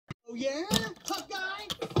Oh yeah? Tough guy?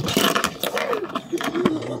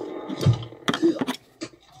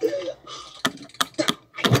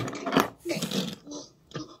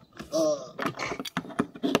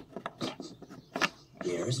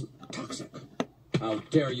 Here's toxic. How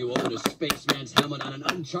dare you own a spaceman's helmet on an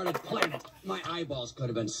uncharted planet? My eyeballs could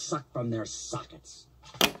have been sucked from their sockets.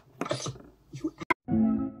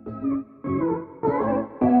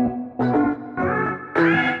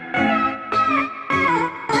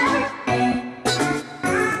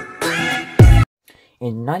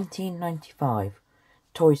 In 1995,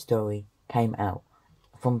 Toy Story came out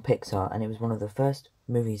from Pixar, and it was one of the first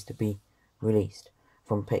movies to be released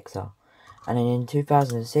from Pixar. And then in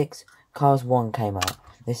 2006, Cars 1 came out.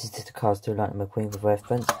 This is just a Cars 2 Lightning McQueen for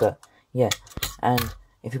reference, but yeah. And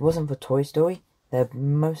if it wasn't for Toy Story, there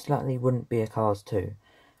most likely wouldn't be a Cars 2.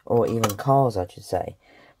 Or even Cars, I should say.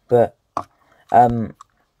 But,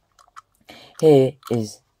 here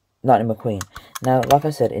is Lightning McQueen. Now, like I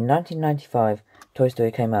said, in 1995, Toy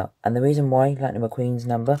Story came out, and the reason why Lightning McQueen's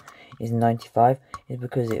number is 95 is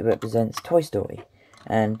because it represents Toy Story,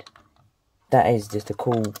 and that is just a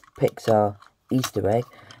cool Pixar Easter egg,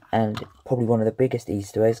 and probably one of the biggest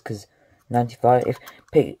Easter eggs, because 95,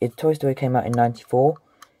 if Toy Story came out in 94,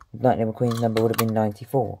 Lightning McQueen's number would have been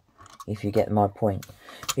 94, if you get my point.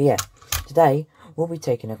 But yeah, today we'll be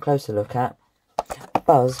taking a closer look at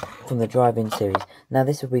Buzz from the Drive-In series. Now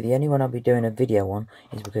this will be the only one I'll be doing a video on,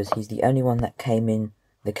 is because he's the only one that came in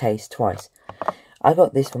the case twice. I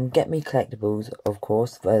got this from Get Me Collectibles, of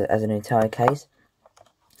course, as an entire case.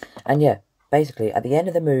 And yeah, basically at the end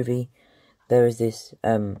of the movie there is this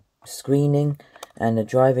screening, and the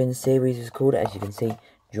Drive-In series is called, as you can see,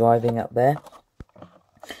 driving up there.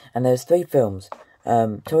 And there's 3 films,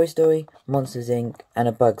 Toy Story, Monsters Inc. and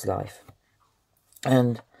A Bug's Life.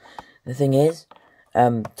 And the thing is,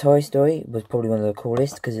 Toy Story was probably one of the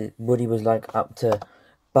coolest, because Woody was like up to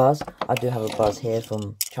Buzz. I do have a Buzz here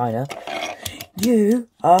from China. You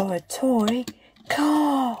are a toy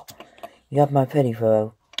car. You have my penny for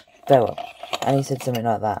a farewell. And he said something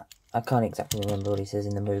like that. I can't exactly remember what he says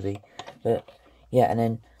in the movie. But yeah, and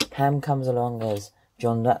then Ham comes along as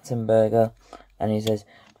John Ratzenberger, and he says,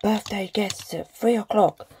 birthday guests at 3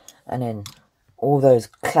 o'clock. And then all those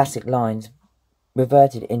classic lines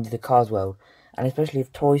reverted into the Cars world. And especially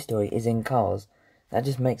if Toy Story is in Cars, that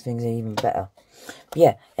just makes things even better. But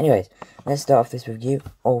yeah, anyways, let's start off this review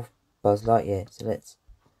of Buzz Lightyear. So let's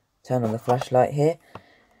turn on the flashlight here.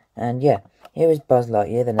 And yeah, here is Buzz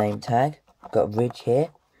Lightyear, the name tag. We've got a ridge here.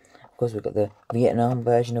 Of course, we've got the Vietnam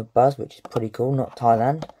version of Buzz, which is pretty cool, not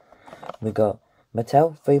Thailand. We've got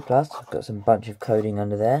Mattel 3+, we've got some bunch of coding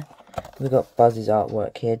under there. We've got Buzz's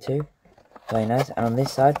artwork here too. Very nice. And on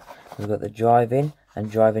this side, we've got the drive-in, and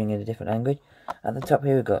driving in a different language. At the top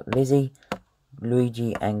here we've got Lizzie,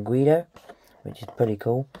 Luigi and Guido, which is pretty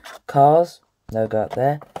cool. Cars, logo up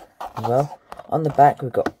there as well. On the back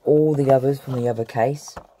we've got all the others from the other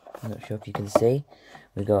case. I'm not sure if you can see.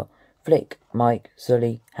 We've got Flick, Mike,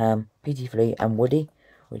 Sully, Ham, Petey Flea and Woody,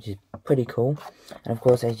 which is pretty cool. And of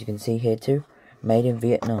course, as you can see here too, made in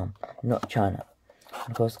Vietnam, not China.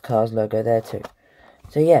 And of course the Cars logo there too.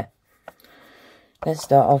 So yeah, let's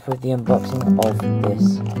start off with the unboxing of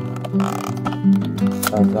this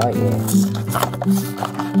Buzz Lightyear.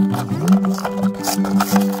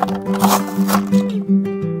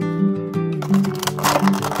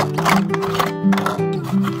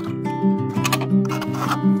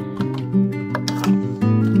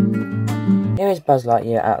 Here is Buzz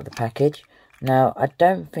Lightyear out of the package. Now, I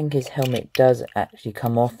don't think his helmet does actually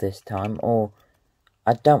come off this time, or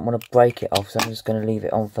I don't want to break it off, so I'm just going to leave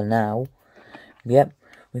it on for now. Yep,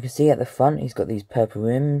 we can see at the front he's got these purple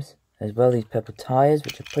rims, as well these purple tyres,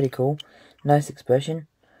 which are pretty cool. Nice expression.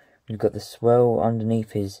 We've got the swirl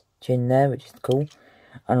underneath his chin there, which is cool.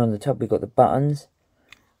 And on the top we've got the buttons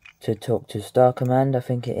to talk to Star Command, I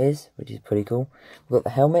think it is, which is pretty cool. We've got the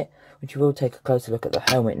helmet, which we will take a closer look at the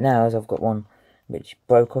helmet now, as I've got one which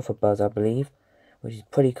broke off a Buzz, I believe, which is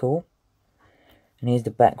pretty cool. And here's the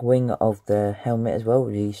back wing of the helmet as well,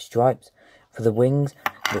 with these stripes for the wings,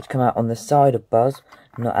 which come out on the side of Buzz,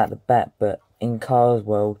 not at the back, but in Cars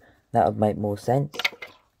world, that would make more sense.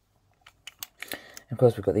 And of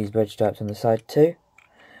course, we've got these red stripes on the side too.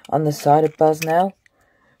 On the side of Buzz now,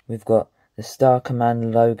 we've got the Star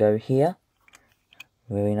Command logo here.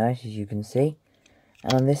 Very nice, as you can see.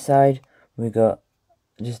 And on this side, we've got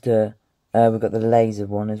just we've got the laser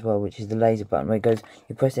one as well, which is the laser button where it goes,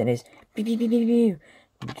 you press it and it's beep beep beep beep beep,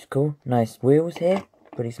 which is cool. Nice wheels here,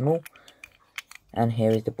 pretty small. And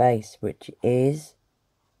here is the base, which is,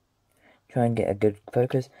 try and get a good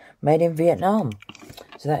focus, made in Vietnam.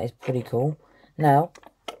 So that is pretty cool. Now,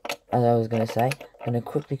 as I was going to say, I'm going to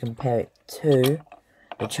quickly compare it to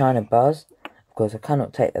the China Buzz. Of course, I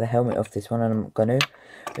cannot take the helmet off this one, and I'm not going to.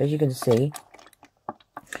 But as you can see,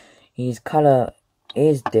 his colour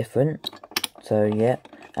is different. So, yeah.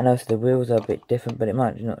 And also the wheels are a bit different, but it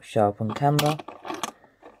might not show up on camera.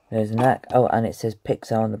 There's that. Oh, and it says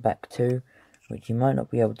Pixar on the back too, which you might not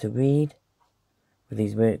be able to read with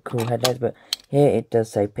these really cool headlights. But here it does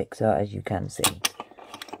say Pixar, as you can see.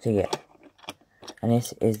 So, yeah. And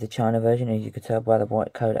this is the China version, as you can tell by the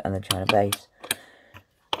white coat and the China base.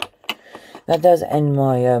 That does end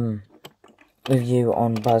my review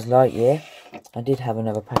on Buzz Lightyear. I did have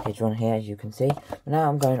another package on here, as you can see. But now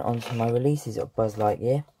I'm going on to my releases of Buzz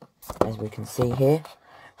Lightyear. As we can see here,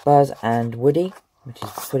 Buzz and Woody, which is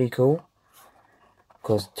pretty cool. Of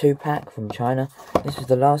course, 2-pack from China. This was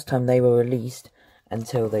the last time they were released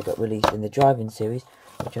until they got released in the Driving series,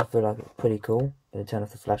 which I feel like it's pretty cool. I'm going to turn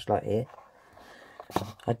off the flashlight here.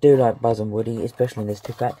 I do like Buzz and Woody, especially in this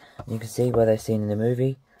 2-pack. You can see where they're seen in the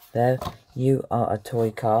movie. There, you are a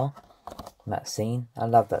toy car. That scene, I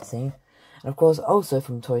love that scene. And of course, also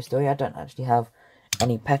from Toy Story, I don't actually have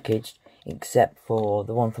any packaged except for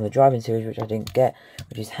the one from the Driving series, which I didn't get,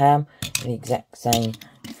 which is Ham. And the exact same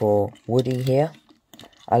for Woody here.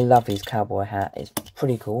 I love his cowboy hat, it's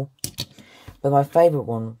pretty cool. But my favourite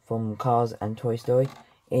one from Cars and Toy Story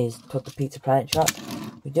is Todd the Pizza Planet truck.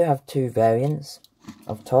 We do have 2 variants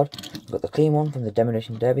of Todd. We've got the clean one from the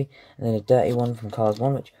Demolition Derby, and then a dirty one from Cars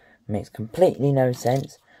 1, which makes completely no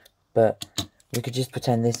sense, but we could just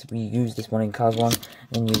pretend we use this one in Cars 1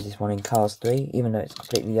 and use this one in Cars 3, even though it's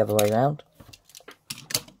completely the other way around.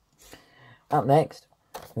 Up next,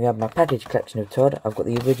 we have my package collection of Todd. I've got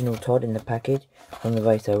the original Todd in the package from the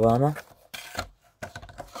Racerama.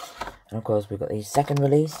 And of course, we've got the second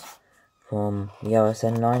release from the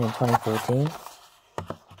OSN line in 2014.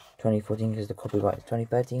 2014 because the copyright is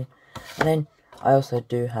 2013. And then I also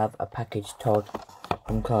do have a packaged Todd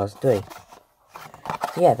from Cars 3.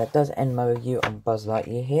 So yeah, that does end my review on Buzz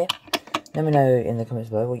Lightyear here. Let me know in the comments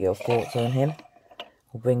below what your thoughts are on him.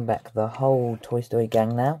 We'll bring back the whole Toy Story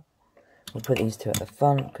gang now. We'll put these 2 at the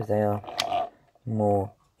front because they are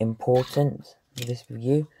more important for this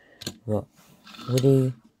review. We've got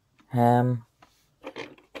Woody, Ham,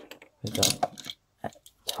 we've got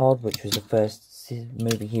Todd, which was the first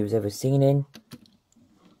movie he was ever seen in.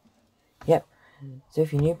 Yep. So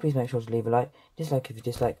if you're new, please make sure to leave a like. Dislike if you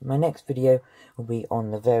dislike. My next video will be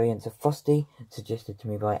on the variants of Frosty, suggested to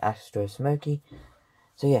me by Astro Smokey.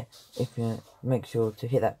 So yeah, if you make sure to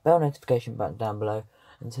hit that bell notification button down below.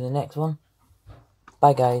 Until the next one,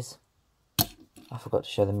 bye guys. I forgot to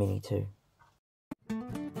show the mini too.